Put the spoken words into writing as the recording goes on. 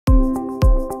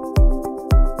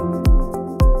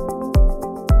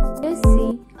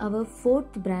our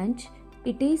fourth branch.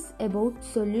 It is about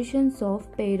solutions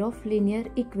of pair of linear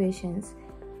equations.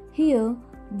 Here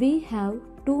we have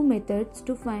two methods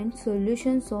to find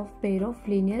solutions of pair of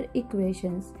linear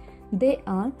equations. They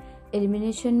are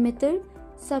elimination method,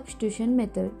 substitution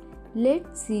method.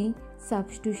 Let's see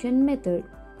substitution method.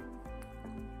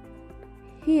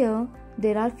 Here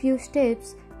there are few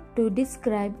steps to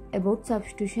describe about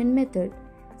substitution method.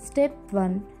 Step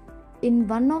 1. In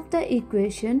one of the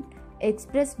equation,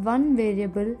 express one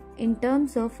variable in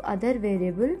terms of other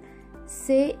variable,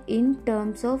 say in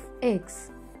terms of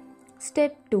x.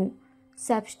 Step 2.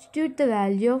 Substitute the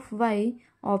value of y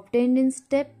obtained in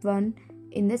step 1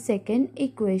 in the second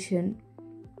equation.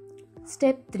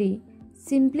 Step 3.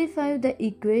 Simplify the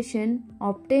equation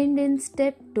obtained in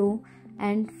step 2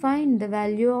 and find the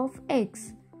value of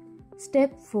x.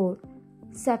 Step 4.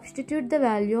 Substitute the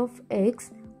value of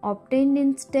x obtained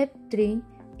in step 3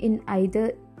 in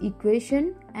either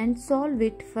equation and solve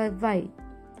it for y.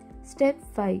 Step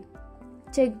 5.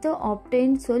 Check the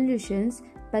obtained solutions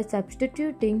by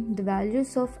substituting the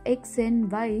values of x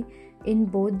and y in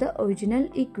both the original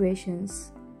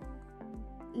equations.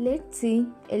 Let's see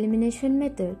elimination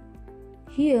method.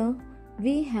 Here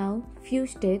we have few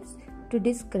steps to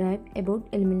describe about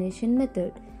elimination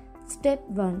method. Step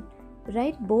 1.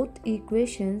 Write both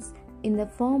equations in the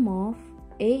form of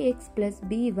ax plus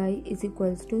by is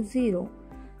equals to 0.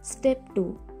 Step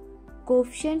 2.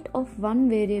 Coefficient of one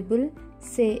variable,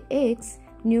 say x,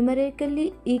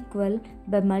 numerically equal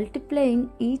by multiplying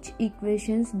each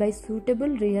equations by suitable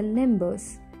real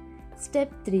numbers.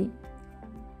 Step 3.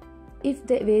 If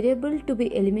the variable to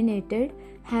be eliminated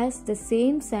has the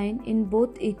same sign in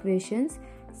both equations,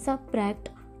 subtract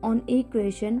one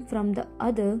equation from the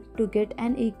other to get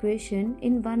an equation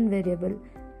in one variable.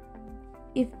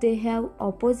 If they have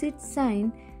opposite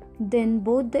sign, then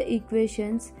both the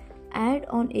equations add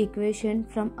on equation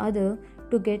from other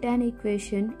to get an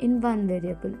equation in one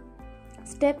variable.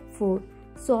 Step 4.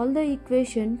 Solve the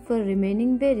equation for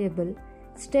remaining variable.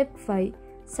 Step 5.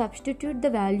 Substitute the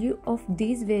value of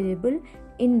these variable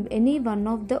in any one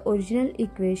of the original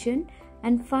equation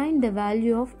and find the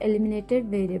value of eliminated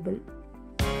variable.